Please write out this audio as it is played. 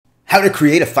How to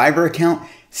create a Fiverr account,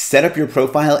 set up your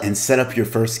profile, and set up your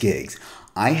first gigs.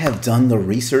 I have done the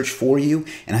research for you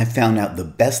and I found out the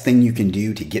best thing you can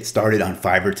do to get started on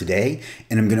Fiverr today.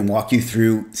 And I'm going to walk you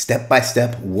through step by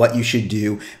step what you should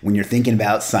do when you're thinking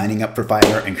about signing up for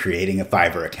Fiverr and creating a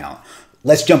Fiverr account.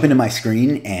 Let's jump into my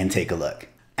screen and take a look.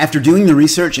 After doing the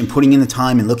research and putting in the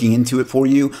time and looking into it for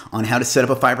you on how to set up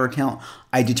a Fiverr account,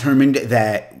 I determined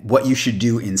that what you should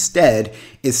do instead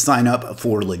is sign up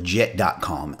for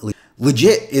Legiit.com.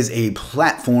 Legiit is a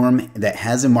platform that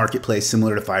has a marketplace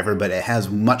similar to Fiverr, but it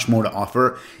has much more to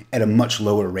offer at a much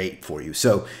lower rate for you.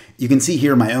 So you can see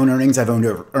here my own earnings. I've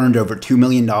earned over $2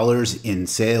 million in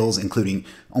sales, including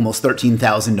almost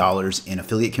 $13,000 in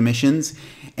affiliate commissions.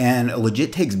 And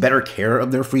Legiit takes better care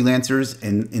of their freelancers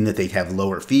in that they have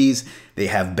lower fees, they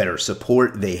have better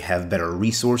support, they have better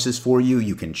resources for you.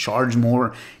 You can charge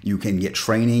more, you can get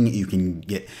training, you can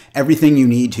get everything you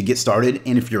need to get started.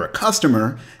 And if you're a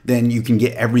customer, then you can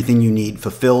get everything you need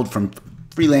fulfilled from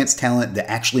freelance talent that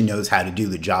actually knows how to do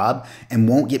the job and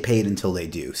won't get paid until they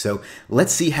do. So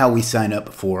let's see how we sign up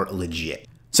for Legiit.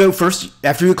 So first,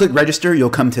 after you click register, you'll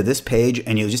come to this page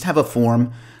and you'll just have a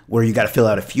form where you got to fill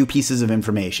out a few pieces of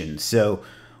information. So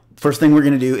first thing we're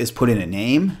going to do is put in a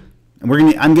name. And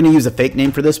I'm going to use a fake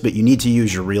name for this, but you need to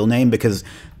use your real name because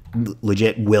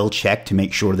Legiit will check to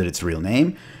make sure that it's a real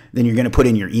name. Then you're going to put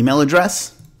in your email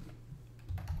address.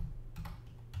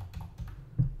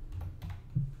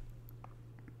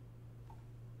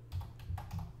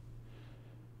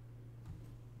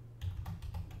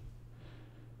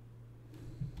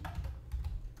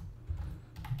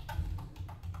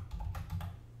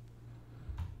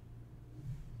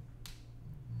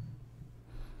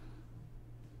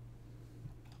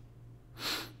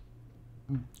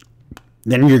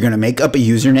 Then you're going to make up a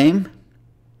username.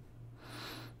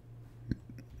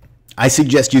 I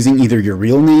suggest using either your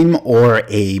real name or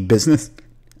a business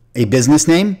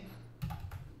name.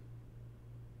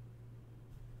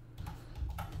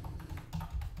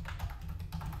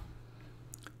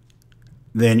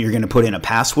 Then you're going to put in a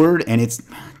password and it's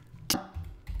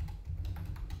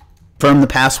confirm the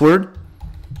password.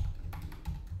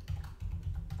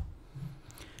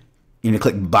 You're going to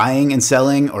click buying and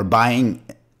selling or buying.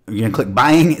 You're going to click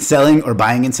buying, selling, or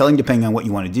buying and selling, depending on what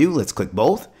you want to do. Let's click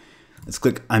both. Let's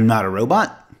click I'm not a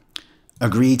robot.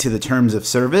 Agree to the terms of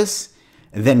service.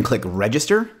 And then click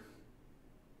register.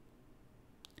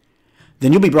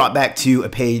 Then you'll be brought back to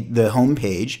the home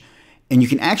page, and you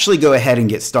can actually go ahead and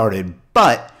get started.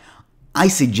 But I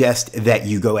suggest that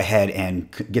you go ahead and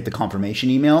get the confirmation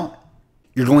email.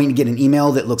 You're going to get an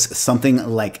email that looks something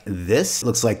like this. It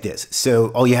looks like this. So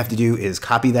all you have to do is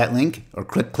copy that link or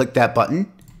click that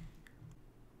button.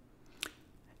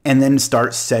 And then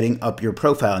start setting up your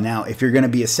profile. Now, if you're going to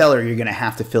be a seller, you're going to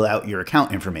have to fill out your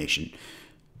account information.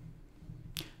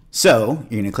 So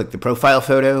you're going to click the profile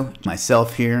photo,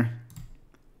 myself here.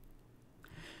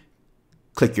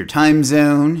 Click your time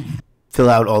zone,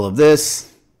 fill out all of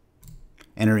this,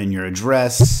 enter in your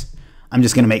address. I'm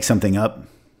just going to make something up.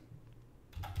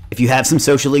 If you have some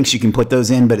social links, you can put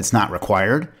those in, but it's not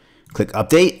required. Click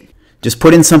update. Just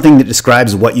put in something that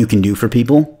describes what you can do for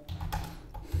people.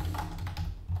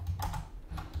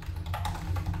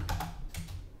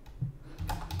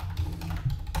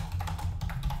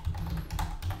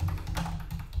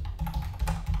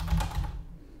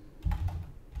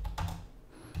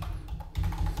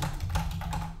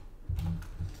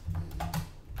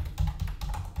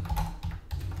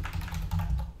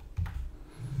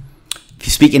 If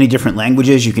you speak any different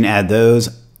languages, you can add those.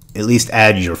 At least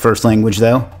add your first language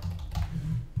though.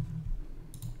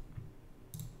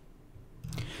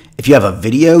 If you have a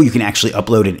video, you can actually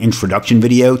upload an introduction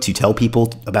video to tell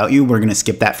people about you. We're going to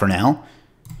skip that for now.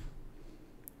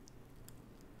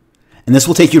 And this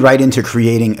will take you right into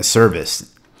creating a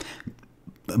service.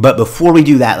 But before we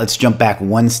do that, let's jump back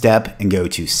one step and go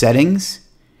to settings.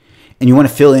 And you want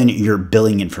to fill in your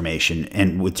billing information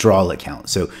and withdrawal account.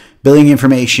 So billing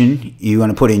information, you want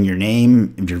to put in your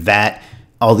name, your VAT,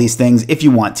 all these things. If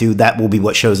you want to, that will be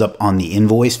what shows up on the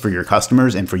invoice for your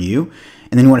customers and for you.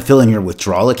 And then you want to fill in your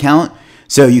withdrawal account.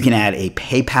 So you can add a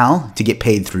PayPal to get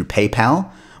paid through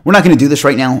PayPal. We're not going to do this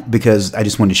right now because I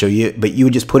just wanted to show you, but you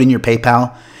would just put in your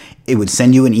PayPal. It would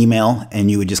send you an email and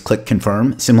you would just click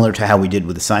confirm, similar to how we did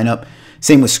with the sign up.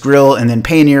 Same with Skrill, and then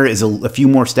Payoneer is a few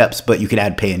more steps, but you could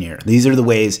add Payoneer. These are the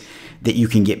ways that you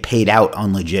can get paid out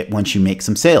on Legiit once you make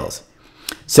some sales.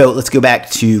 So let's go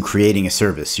back to creating a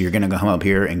service. You're going to come up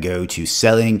here and go to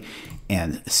selling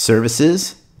and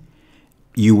services.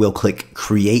 You will click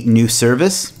create new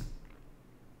service.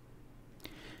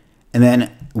 And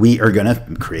then we are going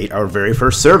to create our very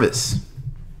first service.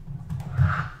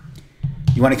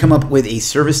 You want to come up with a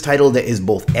service title that is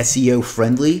both SEO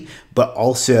friendly, but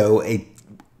also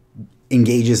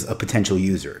engages a potential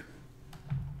user.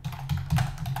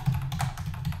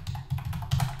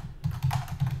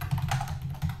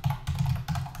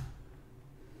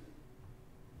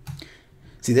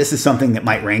 See, this is something that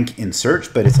might rank in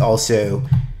search, but it's also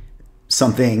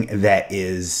something that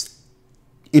is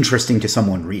interesting to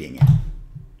someone reading it.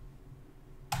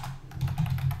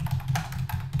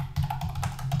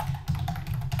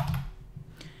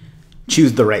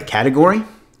 Choose the right category.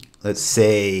 Let's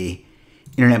say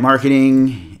internet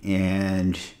marketing,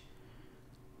 and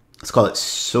let's call it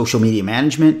social media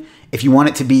management. If you want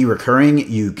it to be recurring,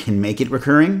 you can make it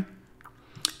recurring.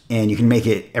 And you can make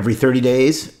it every 30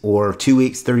 days or 2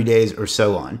 weeks, 30 days, or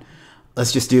so on.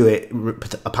 Let's just do it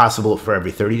possible for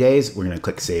every 30 days. We're going to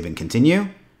click Save and Continue.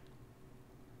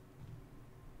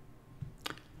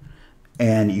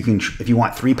 And you can, if you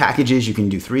want 3 packages, you can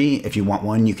do 3. If you want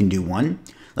 1, you can do 1.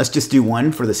 Let's just do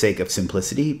 1 for the sake of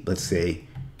simplicity. Let's say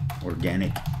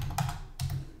organic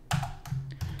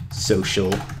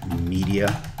social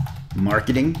media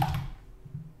marketing.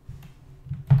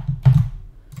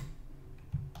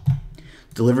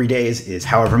 Delivery days is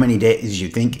however many days you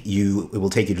think it will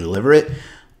take you to deliver it.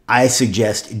 I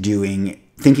suggest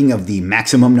thinking of the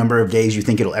maximum number of days you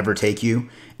think it'll ever take you,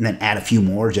 and then add a few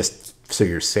more just so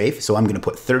you're safe. So I'm going to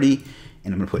put 30,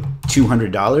 and I'm going to put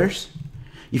 $200.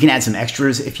 You can add some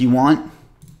extras if you want.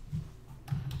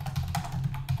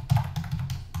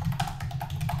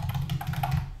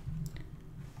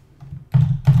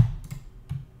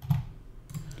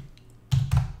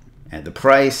 Add the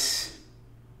price.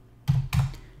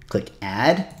 Click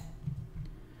Add,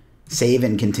 Save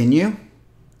and Continue.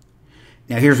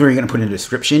 Now here's where you're going to put in a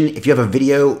description. If you have a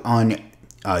video on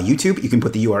YouTube, you can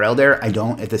put the URL there. I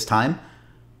don't at this time.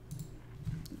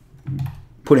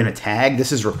 Put in a tag.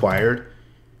 This is required.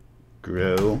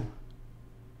 Grow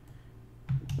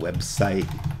website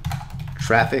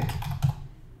traffic,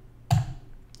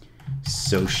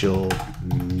 social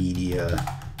media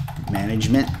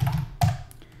management,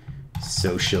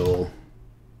 social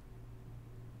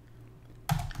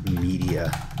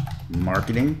media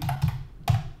marketing.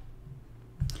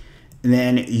 And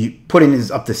then you put in is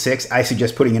up to 6. I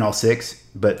suggest putting in all 6,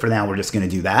 but for now we're just going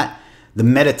to do that. The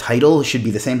meta title should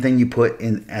be the same thing you put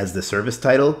in as the service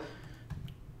title,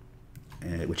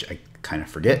 which I kind of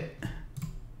forget.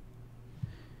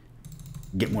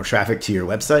 Get more traffic to your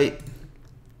website.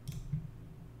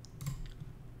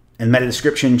 And meta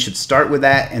description should start with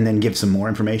that and then give some more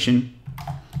information.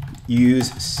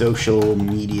 Use social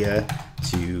media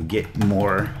to get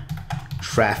more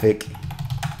traffic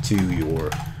to your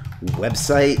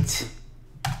website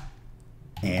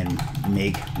and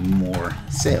make more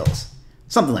sales.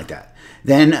 Something like that.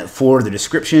 Then for the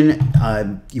description,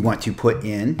 you want to put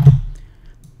in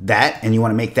that, and you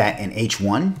want to make that an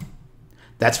H1.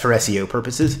 That's for SEO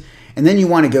purposes. And then you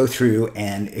want to go through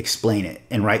and explain it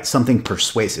and write something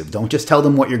persuasive. Don't just tell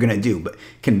them what you're going to do, but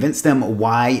convince them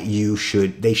why they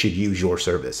should use your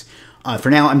service. For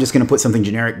now, I'm just going to put something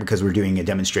generic because we're doing a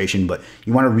demonstration, but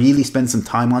you want to really spend some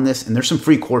time on this. And there's some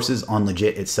free courses on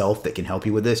Legiit itself that can help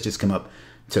you with this. Just come up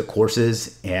to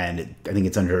courses, and I think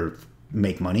it's under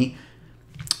Make Money.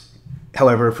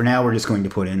 However, for now, we're just going to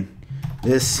put in,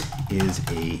 this is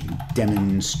a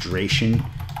demonstration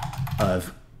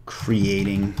of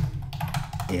creating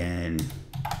an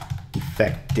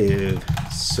effective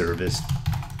service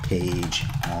page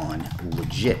on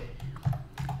Legiit.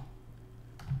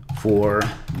 For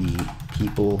the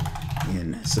people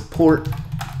in support,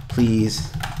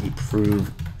 please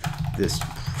approve this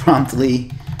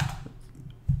promptly.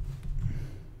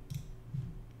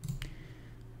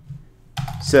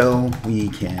 So we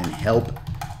can help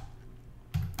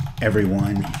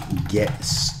everyone get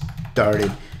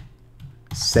started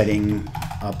setting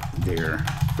up their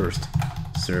first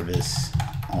service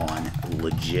on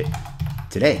Legiit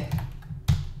today.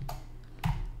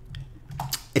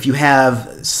 If you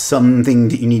have something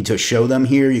that you need to show them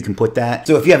here, you can put that.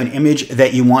 So if you have an image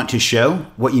that you want to show,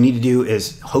 what you need to do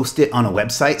is host it on a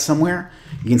website somewhere.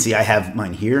 You can see I have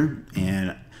mine here,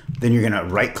 and then you're gonna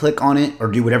right click on it or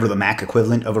do whatever the Mac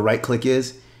equivalent of a right click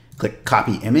is. Click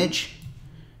Copy Image,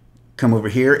 come over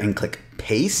here and click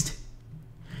Paste,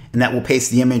 and that will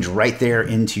paste the image right there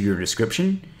into your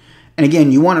description. And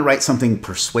again, you want to write something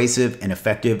persuasive and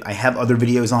effective. I have other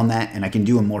videos on that, and I can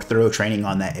do a more thorough training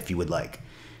on that if you would like.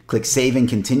 Click Save and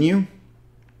Continue.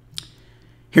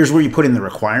 Here's where you put in the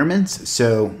requirements.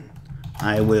 So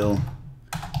I will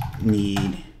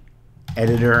need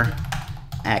editor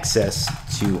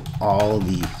access to all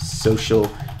the social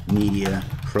media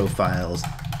profiles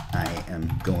I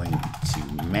am going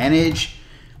to manage.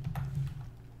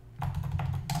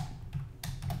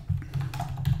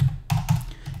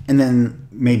 And then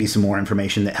maybe some more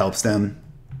information that helps them.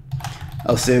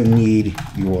 Also need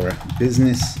your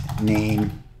business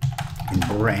name and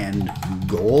brand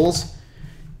goals.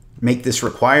 Make this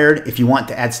required. If you want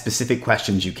to add specific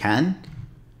questions, you can.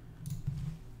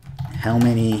 How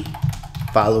many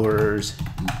followers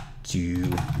do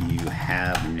you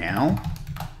have now?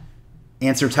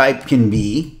 Answer type can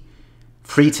be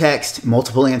free text,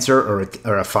 multiple answer,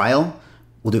 or a file.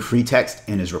 We'll do free text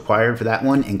and is required for that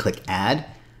one, and click add.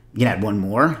 You can add one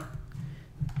more.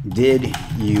 Did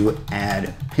you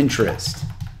add Pinterest?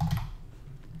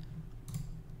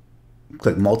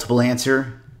 Click multiple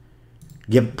answer.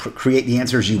 Create the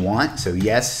answers you want. So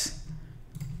yes,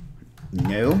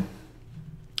 no,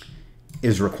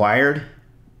 is required.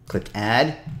 Click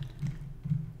add.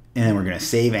 And then we're going to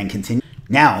save and continue.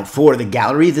 Now for the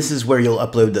gallery, this is where you'll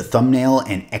upload the thumbnail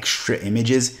and extra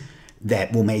images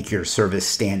that will make your service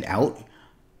stand out.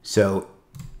 So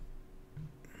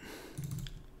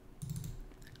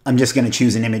I'm just going to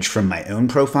choose an image from my own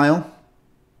profile.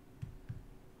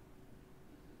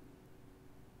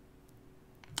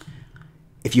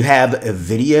 If you have a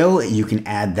video, you can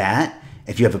add that.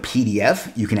 If you have a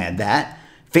PDF, you can add that.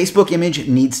 Facebook image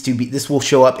needs to be, this will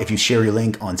show up if you share your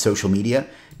link on social media.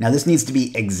 Now this needs to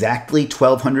be exactly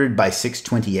 1200 by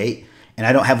 628. And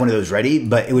I don't have one of those ready,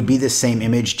 but it would be the same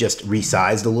image, just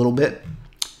resized a little bit.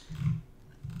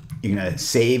 You're going to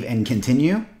save and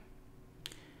continue.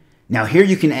 Now here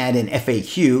you can add an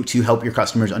FAQ to help your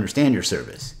customers understand your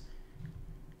service.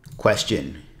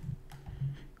 Question: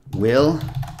 will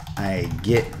I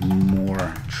get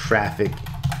more traffic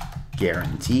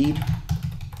guaranteed?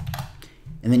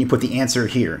 And then you put the answer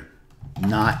here.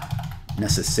 Not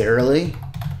necessarily.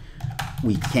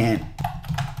 We can't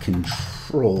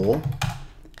control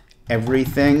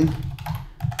everything.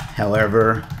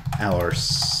 However, our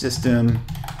system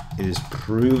is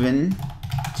proven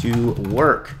to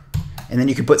work. And then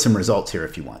you can put some results here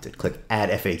if you wanted. Click add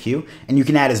FAQ, and you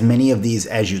can add as many of these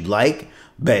as you'd like,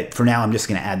 but for now I'm just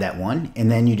gonna add that one,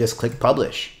 and then you just click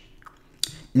publish.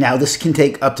 Now this can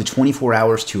take up to 24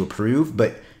 hours to approve,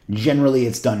 but generally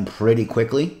it's done pretty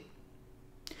quickly.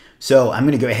 So I'm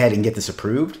gonna go ahead and get this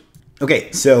approved.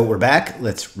 Okay, so we're back,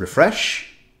 let's refresh.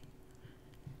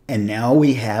 And now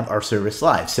we have our service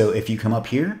live. So if you come up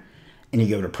here and you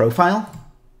go to profile,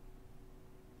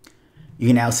 you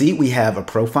can now see we have a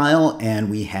profile and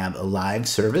we have a live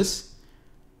service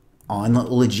on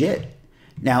Legiit.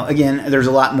 Now, again, there's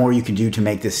a lot more you can do to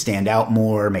make this stand out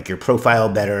more, make your profile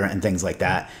better and things like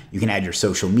that. You can add your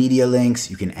social media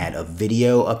links. You can add a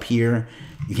video up here.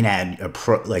 You can add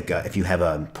if you have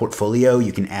a portfolio,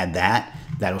 you can add that.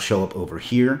 That'll show up over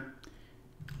here.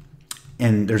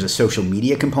 And there's a social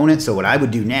media component. So what I would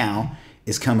do now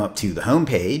is come up to the home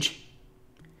page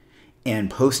and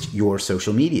post your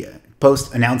social media.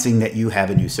 Post announcing that you have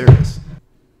a new service.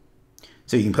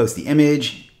 So you can post the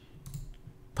image,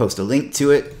 post a link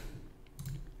to it,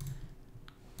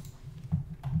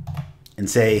 and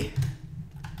say,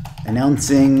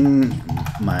 announcing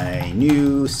my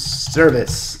new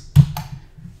service,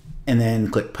 and then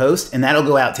click post, and that'll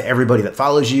go out to everybody that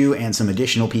follows you and some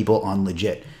additional people on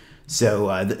Legiit.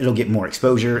 So it'll get more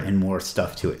exposure and more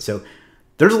stuff to it. So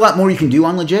there's a lot more you can do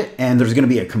on Legiit, and there's going to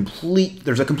be a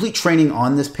complete training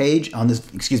on this page, on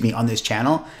this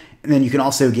channel. And then you can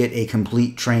also get a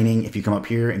complete training if you come up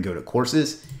here and go to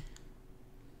courses.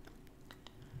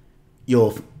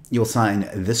 You'll sign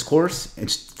this course.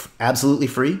 It's absolutely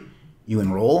free. You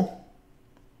enroll.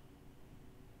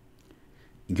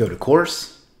 You go to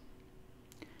course.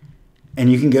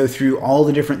 And you can go through all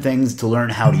the different things to learn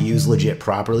how to use Legiit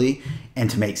properly and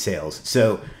to make sales.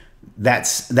 So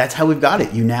that's how we've got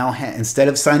it. You now instead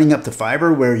of signing up to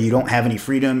Fiverr where you don't have any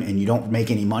freedom and you don't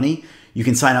make any money, you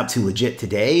can sign up to Legiit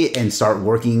today and start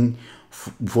working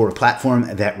for a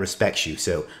platform that respects you.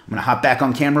 So I'm gonna hop back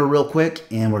on camera real quick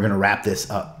and we're gonna wrap this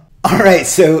up. All right,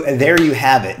 so there you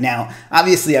have it. Now,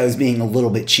 obviously I was being a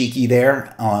little bit cheeky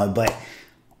there, but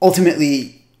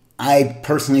ultimately, I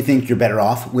personally think you're better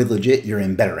off with Legiit. You're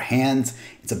in better hands.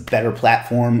 It's a better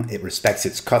platform. It respects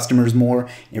its customers more.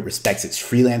 It respects its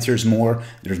freelancers more.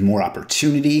 There's more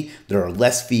opportunity. There are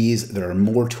less fees. There are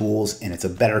more tools, and it's a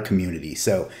better community.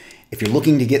 So if you're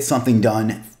looking to get something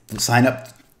done, sign up.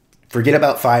 Forget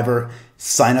about Fiverr.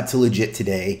 Sign up to Legiit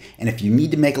today. And if you need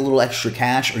to make a little extra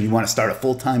cash or you want to start a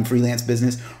full-time freelance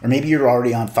business, or maybe you're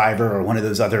already on Fiverr or one of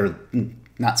those other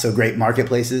not so great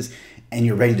marketplaces, and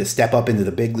you're ready to step up into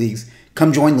the big leagues,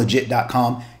 come join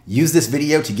Legiit.com. use this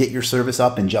video to get your service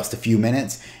up in just a few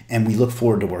minutes, and we look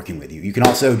forward to working with you. You can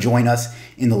also join us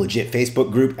in the Legiit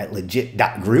Facebook group at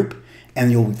legiit.group,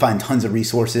 and you'll find tons of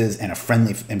resources and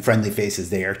friendly faces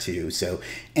there too. So,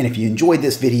 and if you enjoyed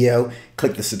this video,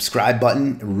 click the subscribe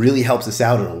button. It really helps us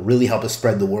out. It'll really help us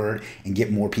spread the word and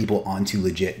get more people onto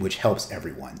Legiit, which helps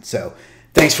everyone. So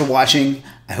thanks for watching.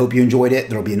 I hope you enjoyed it.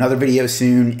 There'll be another video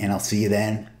soon, and I'll see you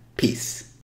then. Peace.